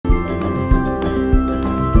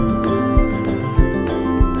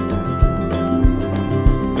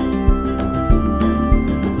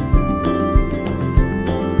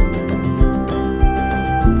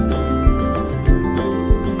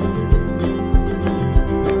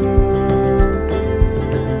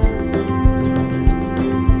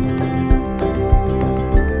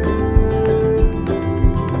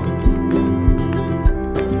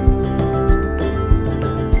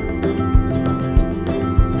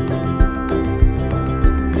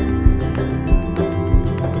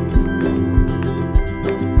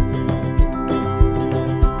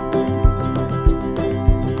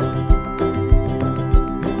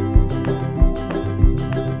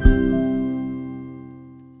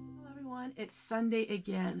It's Sunday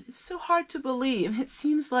again. It's so hard to believe. It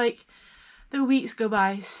seems like the weeks go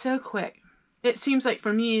by so quick. It seems like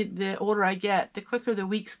for me, the older I get, the quicker the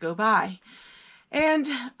weeks go by. And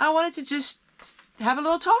I wanted to just have a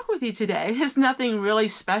little talk with you today. There's nothing really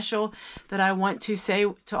special that I want to say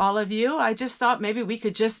to all of you. I just thought maybe we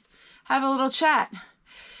could just have a little chat.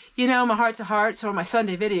 You know, my heart to hearts or my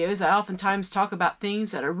Sunday videos, I oftentimes talk about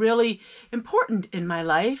things that are really important in my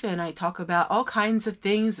life, and I talk about all kinds of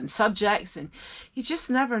things and subjects, and you just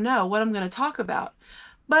never know what I'm going to talk about.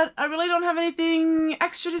 But I really don't have anything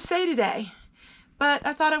extra to say today. But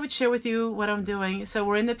I thought I would share with you what I'm doing. So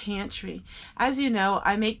we're in the pantry. As you know,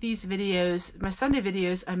 I make these videos, my Sunday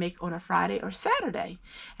videos, I make on a Friday or Saturday.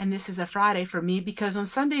 And this is a Friday for me because on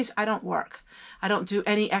Sundays I don't work. I don't do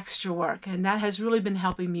any extra work. And that has really been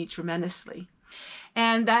helping me tremendously.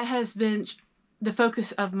 And that has been the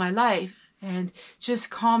focus of my life, and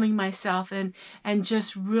just calming myself and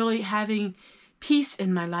just really having peace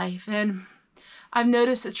in my life. And I've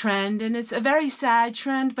noticed a trend, and it's a very sad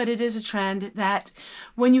trend, but it is a trend, that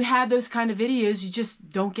when you have those kind of videos, you just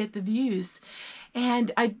don't get the views.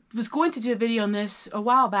 And I was going to do a video on this a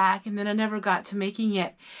while back, and then I never got to making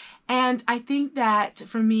it. And I think that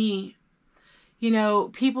for me, you know,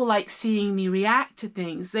 people like seeing me react to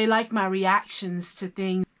things. They like my reactions to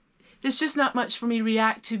things. There's just not much for me to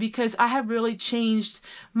react to because I have really changed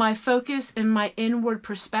my focus and my inward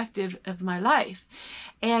perspective of my life.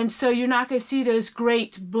 And so you're not going to see those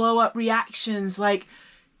great blow up reactions like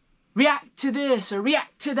react to this or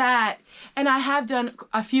react to that. And I have done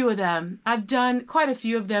a few of them. I've done quite a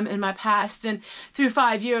few of them in my past. And through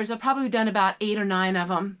 5 years, I've probably done about 8 or 9 of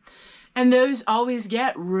them. And those always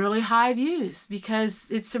get really high views because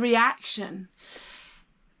it's a reaction.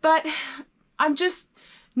 But I'm just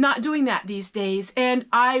not doing that these days. And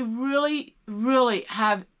I really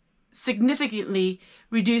have significantly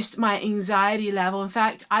reduced my anxiety level. In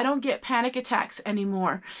fact, I don't get panic attacks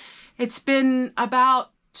anymore. It's been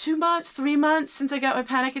about 2 months, 3 months since I got my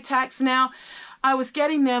panic attacks. Now, I was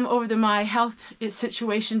getting them over my health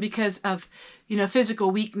situation because of, you know,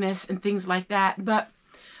 physical weakness and things like that. But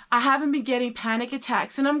I haven't been getting panic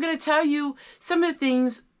attacks. And I'm going to tell you some of the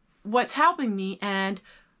things, what's helping me and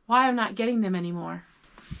why I'm not getting them anymore.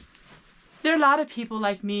 There are a lot of people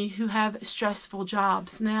like me who have stressful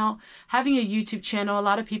jobs. Now, having a YouTube channel, a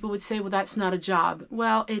lot of people would say, well, that's not a job.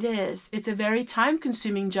 Well, it is. It's a very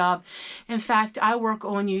time-consuming job. In fact, I work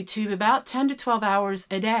on YouTube about 10 to 12 hours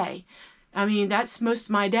a day. I mean, that's most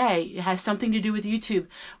of my day. It has something to do with YouTube,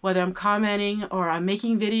 whether I'm commenting or I'm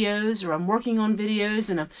making videos or I'm working on videos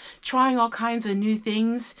and I'm trying all kinds of new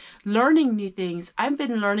things, learning new things. I've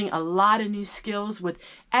been learning a lot of new skills with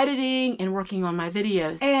editing and working on my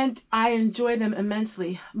videos, and I enjoy them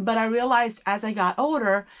immensely. But I realized as I got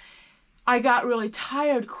older, I got really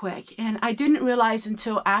tired quick, and I didn't realize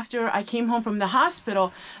until after I came home from the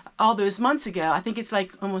hospital all those months ago, I think it's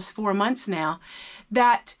like almost 4 months now,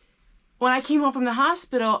 that when I came home from the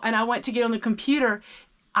hospital and I went to get on the computer,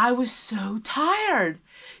 I was so tired.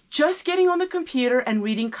 Just getting on the computer and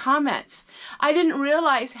reading comments. I didn't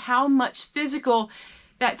realize how much physical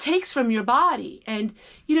that takes from your body. And,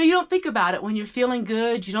 you know, you don't think about it when you're feeling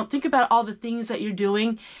good. You don't think about all the things that you're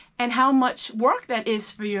doing and how much work that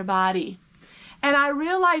is for your body. And I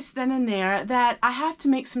realized then and there that I have to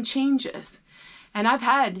make some changes. And I've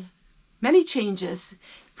had many changes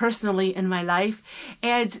personally in my life,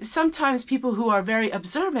 and sometimes people who are very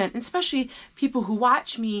observant, especially people who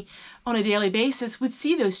watch me on a daily basis, would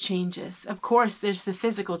see those changes. Of course, there's the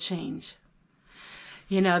physical change.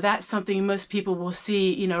 You know, that's something most people will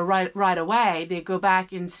see, you know, right away. They go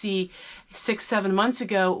back and see 6, 7 months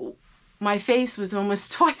ago, my face was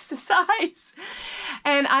almost twice the size.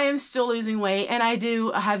 And I am still losing weight, and I do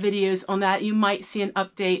have videos on that. You might see an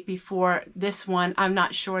update before this one. I'm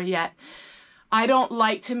not sure yet. I don't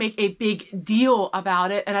like to make a big deal about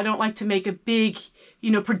it, and I don't like to make a big, you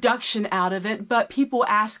know, production out of it, but people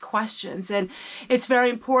ask questions, and it's very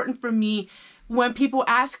important for me when people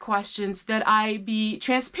ask questions that I be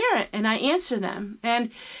transparent and I answer them.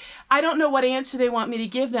 And I don't know what answer they want me to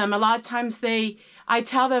give them. A lot of times I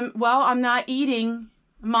tell them, well, I'm not eating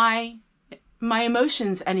my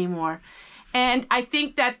emotions anymore. And I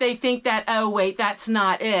think that they think that, oh, wait, that's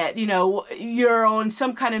not it. You know, you're on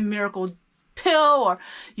some kind of miracle pill or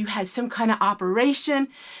you had some kind of operation.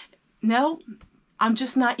 No, I'm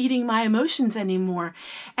just not eating my emotions anymore.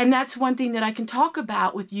 And that's one thing that I can talk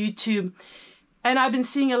about with YouTube. And I've been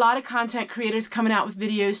seeing a lot of content creators coming out with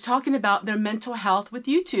videos talking about their mental health with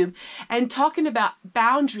YouTube and talking about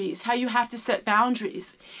boundaries, how you have to set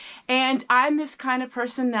boundaries. And I'm this kind of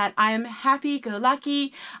person that I am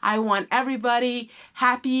happy-go-lucky. I want everybody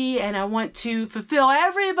happy and I want to fulfill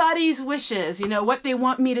everybody's wishes, you know, what they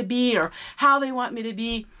want me to be or how they want me to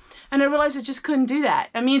be. And I realized I just couldn't do that.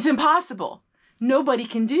 I mean, it's impossible. Nobody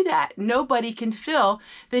can do that. Nobody can fill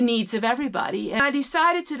the needs of everybody. And I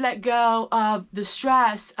decided to let go of the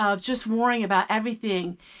stress of just worrying about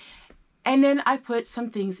everything. And then I put some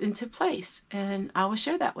things into place, and I will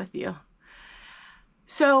share that with you.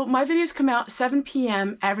 So my videos come out 7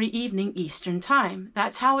 p.m. every evening Eastern time.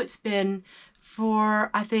 That's how it's been for,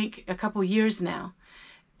 I think, a couple years now.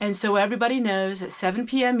 And so everybody knows at 7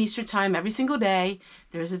 p.m. Eastern time every single day,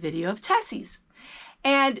 there's a video of Tessie's.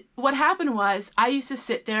 And what happened was I used to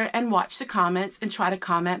sit there and watch the comments and try to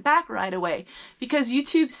comment back right away because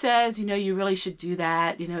YouTube says, you know, you really should do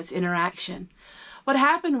that. You know, it's interaction. What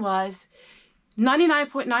happened was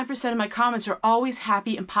 99.9% of my comments are always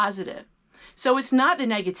happy and positive. So it's not the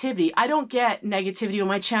negativity. I don't get negativity on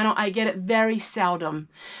my channel. I get it very seldom.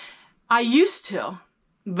 I used to,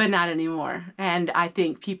 but not anymore. And I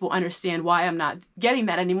think people understand why I'm not getting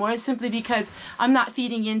that anymore. It's simply because I'm not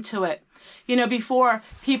feeding into it. You know, before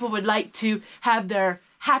people would like to have their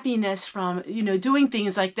happiness from, you know, doing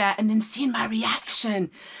things like that and then seeing my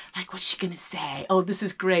reaction. Like, what's she going to say? Oh, this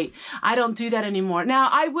is great. I don't do that anymore. Now,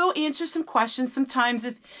 I will answer some questions sometimes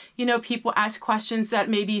if, you know, people ask questions that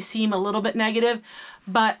maybe seem a little bit negative,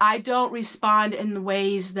 but I don't respond in the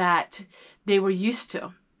ways that they were used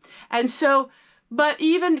to. And so, but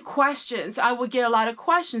even questions, I would get a lot of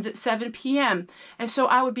questions at 7 p.m. And so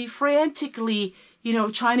I would be frantically, you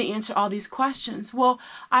know, trying to answer all these questions. Well,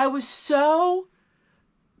 I was so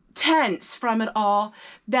tense from it all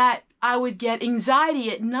that I would get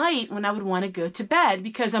anxiety at night when I would want to go to bed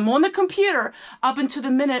because I'm on the computer up until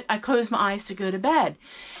the minute I close my eyes to go to bed.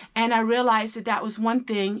 And I realized that that was one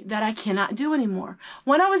thing that I cannot do anymore.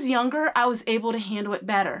 When I was younger, I was able to handle it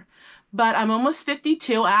better. But I'm almost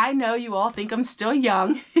 52. I know you all think I'm still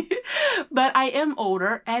young, but I am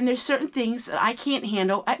older and there's certain things that I can't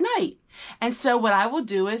handle at night. And so what I will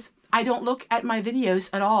do is I don't look at my videos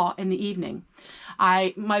at all in the evening.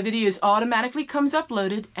 My videos automatically comes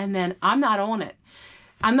uploaded and then I'm not on it.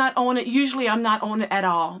 I'm not on it. Usually I'm not on it at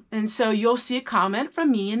all. And so you'll see a comment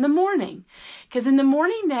from me in the morning. Because in the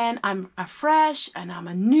morning then I'm fresh and I'm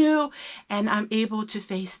anew and I'm able to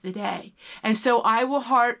face the day. And so I will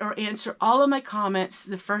heart or answer all of my comments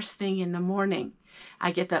the first thing in the morning.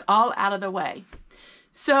 I get that all out of the way.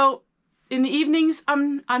 So in the evenings,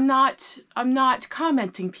 I'm not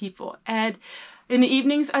commenting people. And in the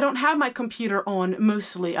evenings, I don't have my computer on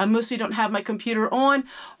mostly. I mostly don't have my computer on,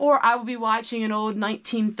 or I will be watching an old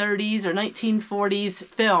 1930s or 1940s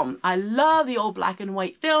film. I love the old black and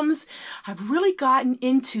white films. I've really gotten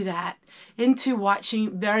into that, into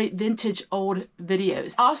watching very vintage old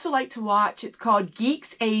videos. I also like to watch, it's called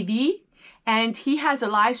Geeks AV. And he has a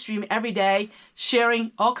live stream every day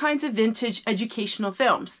sharing all kinds of vintage educational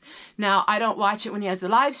films. Now, I don't watch it when he has the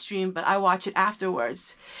live stream, but I watch it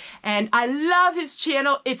afterwards. And I love his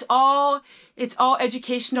channel. It's all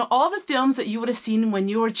educational. All the films that you would have seen when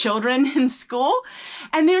you were children in school.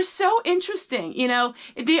 And they're so interesting. You know,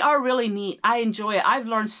 they are really neat. I enjoy it. I've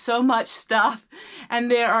learned so much stuff. And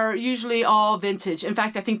they are usually all vintage. In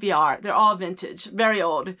fact, I think they are. They're all vintage, very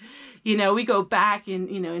old. You know, we go back in,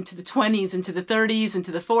 you know, into the 20s, into the 30s,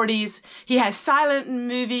 into the 40s. He has silent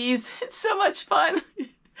movies. It's so much fun.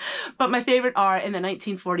 But my favorite are in the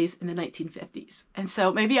 1940s and the 1950s. And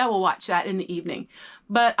so maybe I will watch that in the evening.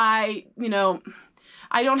 But I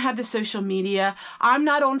don't have the social media. I'm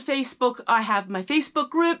not on Facebook. I have my Facebook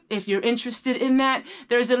group. If you're interested in that,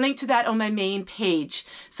 there's a link to that on my main page.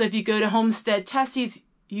 So if you go to Homesteadtessie's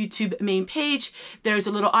YouTube main page, there's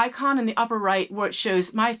a little icon in the upper right where it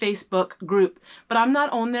shows my Facebook group. But I'm not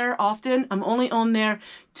on there often. I'm only on there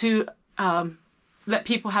to let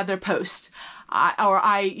people have their posts. I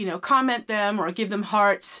comment them or give them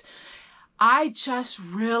hearts. I just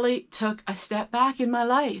really took a step back in my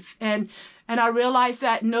life. And I realized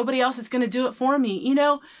that nobody else is going to do it for me. You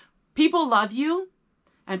know, people love you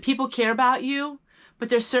and people care about you. But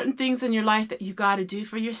there's certain things in your life that you got to do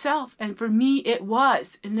for yourself. And for me, it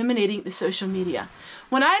was eliminating the social media.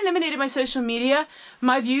 When I eliminated my social media,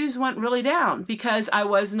 my views went really down because I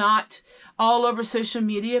was not all over social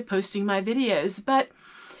media posting my videos. But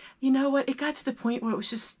you know what? It got to the point where it was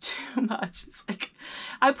just too much. It's like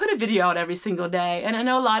I put a video out every single day. And I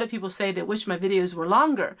know a lot of people say they wish my videos were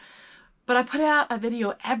longer. But I put out a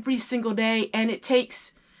video every single day and it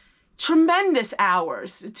takes tremendous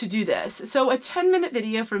hours to do this. So a 10-minute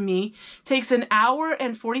video for me takes an hour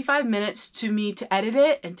and 45 minutes to me to edit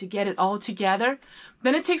it and to get it all together.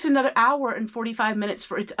 Then it takes another hour and 45 minutes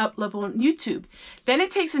for it to upload on YouTube. Then it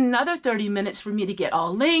takes another 30 minutes for me to get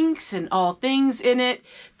all links and all things in it,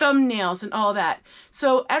 thumbnails and all that.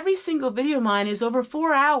 So every single video of mine is over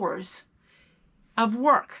 4 hours of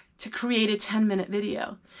work to create a 10-minute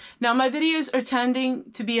video. Now my videos are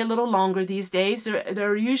tending to be a little longer these days.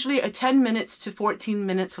 They're usually 10 minutes to 14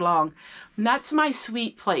 minutes long. And that's my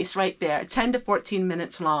sweet place right there, 10 to 14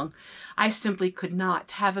 minutes long. I simply could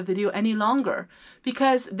not have a video any longer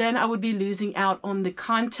because then I would be losing out on the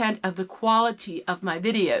content of the quality of my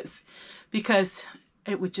videos because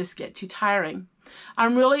it would just get too tiring.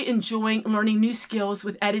 I'm really enjoying learning new skills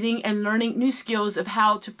with editing and learning new skills of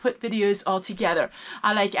how to put videos all together.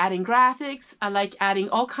 I like adding graphics. I like adding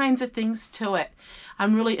all kinds of things to it.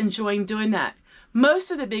 I'm really enjoying doing that.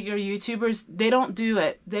 Most of the bigger YouTubers, they don't do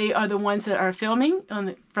it. They are the ones that are filming on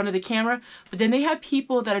the front of the camera, but then they have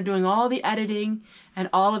people that are doing all the editing and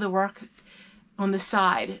all of the work on the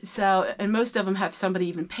side. So, and most of them have somebody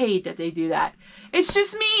even paid that they do that. It's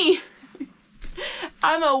just me.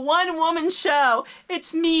 I'm a one-woman show.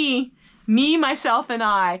 It's me, myself, and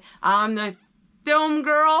I. I'm the film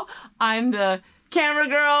girl. I'm the camera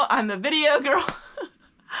girl. I'm the video girl.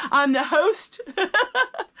 I'm the host.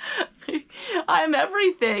 I'm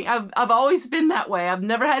everything. I've always been that way. I've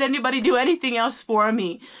never had anybody do anything else for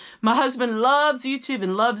me. My husband loves YouTube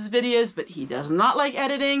and loves videos, but he does not like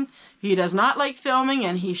editing. He does not like filming,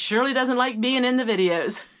 and he surely doesn't like being in the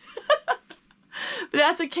videos. But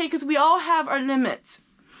that's okay because we all have our limits.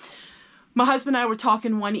 My husband and I were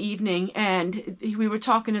talking one evening and we were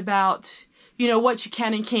talking about, you know, what you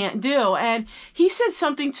can and can't do. And he said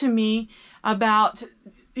something to me about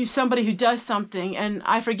somebody who does something and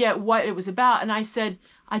I forget what it was about. And I said,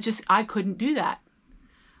 I couldn't do that.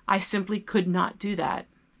 I simply could not do that.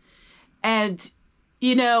 And,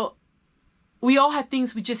 you know, we all have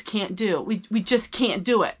things we just can't do. We just can't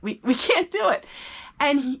do it. We can't do it.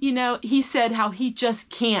 And, you know, he said how he just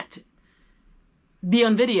can't be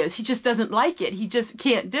on videos. He just doesn't like it. He just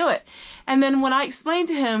can't do it. And then when I explained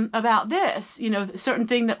to him about this, you know, a certain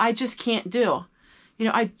thing that I just can't do, you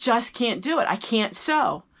know, I just can't do it. I can't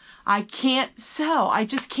sew. I can't sew. I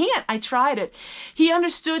just can't. I tried it. He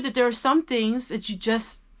understood that there are some things that you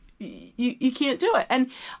just, you can't do it. And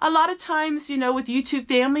a lot of times, you know, with YouTube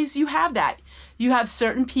families, you have that. You have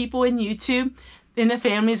certain people in YouTube in the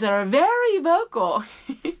families that are very vocal.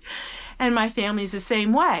 And my family is the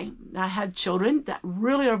same way. I have children that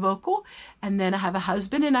really are vocal, and then I have a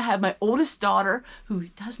husband, and I have my oldest daughter who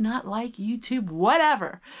does not like YouTube,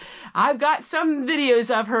 whatever. I've got some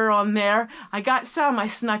videos of her on there. I got some I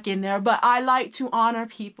snuck in there, but I like to honor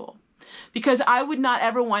people because I would not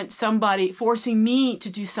ever want somebody forcing me to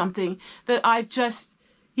do something that I just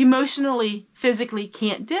emotionally, physically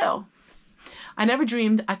can't do. I never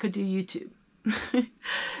dreamed I could do YouTube.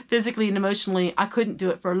 Physically and emotionally, I couldn't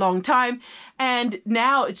do it for a long time. And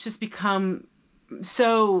now it's just become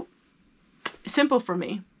so simple for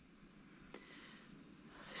me.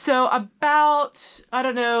 So about, I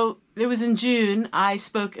don't know, it was in June, I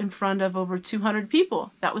spoke in front of over 200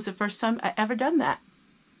 people. That was the first time I ever done that.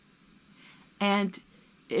 And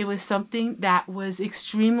it was something that was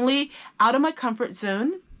extremely out of my comfort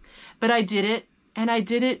zone, but I did it, and I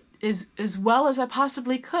did it as well as I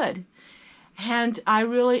possibly could. And I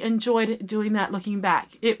really enjoyed doing that looking back.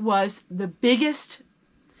 It was the biggest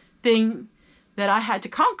thing that I had to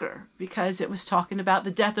conquer because it was talking about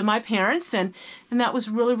the death of my parents, and that was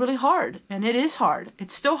really, really hard. And it is hard.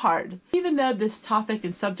 It's still hard. Even though this topic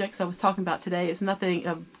and subjects I was talking about today is nothing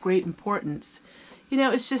of great importance, you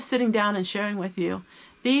know, it's just sitting down and sharing with you.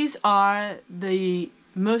 These are the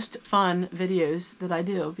most fun videos that I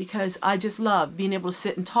do because I just love being able to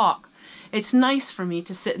sit and talk. It's nice for me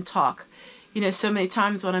to sit and talk. You know, so many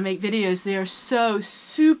times when I make videos, they are so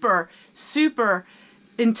super, super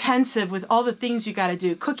intensive with all the things you got to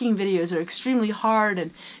do. Cooking videos are extremely hard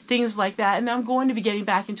and things like that. And I'm going to be getting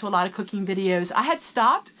back into a lot of cooking videos. I had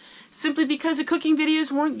stopped simply because the cooking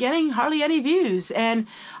videos weren't getting hardly any views. And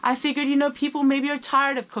I figured, you know, people maybe are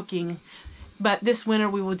tired of cooking. But this winter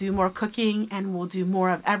we will do more cooking and we'll do more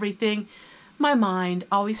of everything. My mind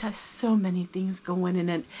always has so many things going in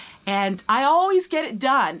it, and I always get it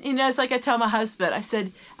done. You know, it's like I tell my husband, I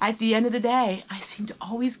said, at the end of the day, I seem to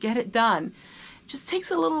always get it done. It just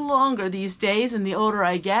takes a little longer these days and the older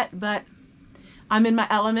I get, but I'm in my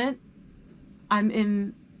element. I'm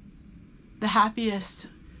in the happiest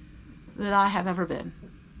that I have ever been.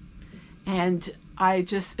 And I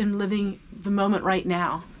just am living the moment right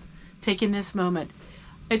now, taking this moment.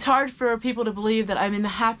 It's hard for people to believe that I'm in the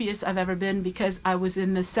happiest I've ever been because I was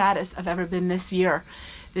in the saddest I've ever been this year.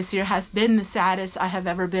 This year has been the saddest I have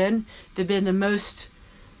ever been. They've been the most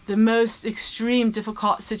extreme,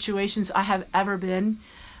 difficult situations I have ever been.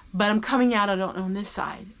 But I'm coming out on this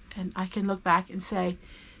side, and I can look back and say,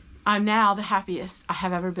 I'm now the happiest I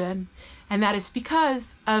have ever been. And that is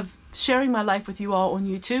because of sharing my life with you all on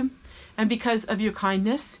YouTube, and because of your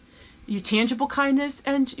kindness, your tangible kindness,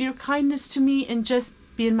 and your kindness to me, and just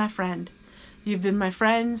being my friend. You've been my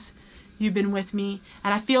friends, you've been with me,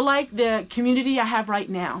 and I feel like the community I have right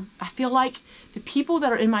now, I feel like the people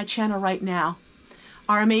that are in my channel right now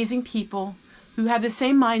are amazing people who have the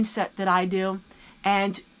same mindset that I do,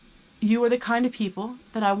 and you are the kind of people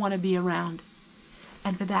that I want to be around.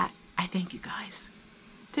 And for that, I thank you guys.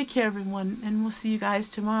 Take care, everyone, and we'll see you guys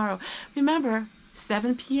tomorrow. Remember,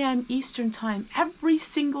 7 p.m. Eastern Time, every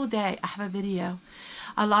single day, I have a video.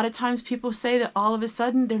 A lot of times people say that all of a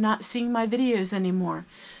sudden they're not seeing my videos anymore.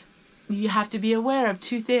 You have to be aware of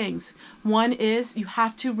two things. One is you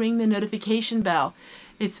have to ring the notification bell.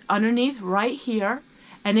 It's underneath right here,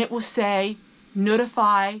 and it will say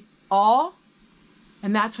notify all,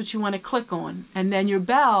 and that's what you want to click on. And then your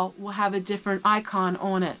bell will have a different icon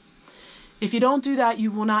on it. If you don't do that,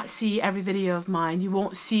 you will not see every video of mine. You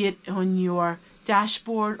won't see it on your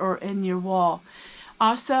dashboard or in your wall.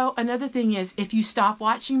 Also, another thing is, if you stop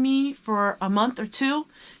watching me for a month or two,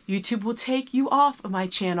 YouTube will take you off of my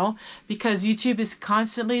channel, because YouTube is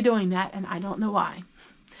constantly doing that, and I don't know why.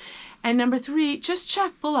 And number 3, just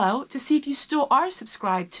check below to see if you still are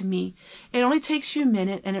subscribed to me. It only takes you a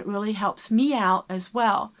minute, and it really helps me out as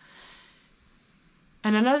well.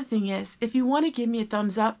 And another thing is, if you want to give me a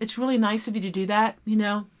thumbs up, it's really nice of you to do that. You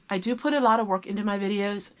know, I do put a lot of work into my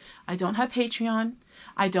videos. I don't have Patreon.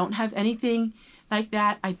 I don't have anything like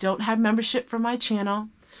that. I don't have membership for my channel.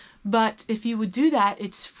 But if you would do that,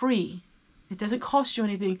 it's free. It doesn't cost you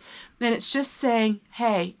anything. Then it's just saying,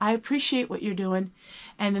 hey, I appreciate what you're doing.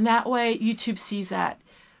 And then that way YouTube sees that.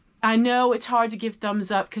 I know it's hard to give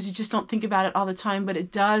thumbs up because you just don't think about it all the time, but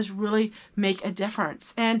it does really make a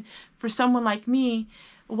difference. And for someone like me,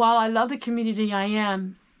 while I love the community I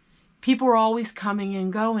am, people are always coming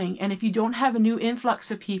and going. And if you don't have a new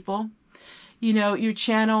influx of people, you know, your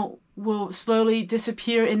channel will slowly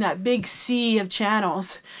disappear in that big sea of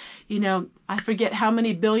channels. You know, I forget how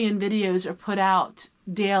many billion videos are put out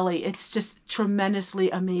daily. It's just tremendously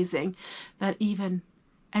amazing that even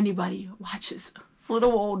anybody watches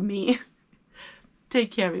little old me.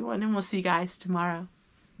 Take care, everyone, and we'll see you guys tomorrow.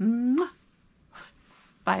 Bye,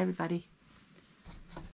 everybody.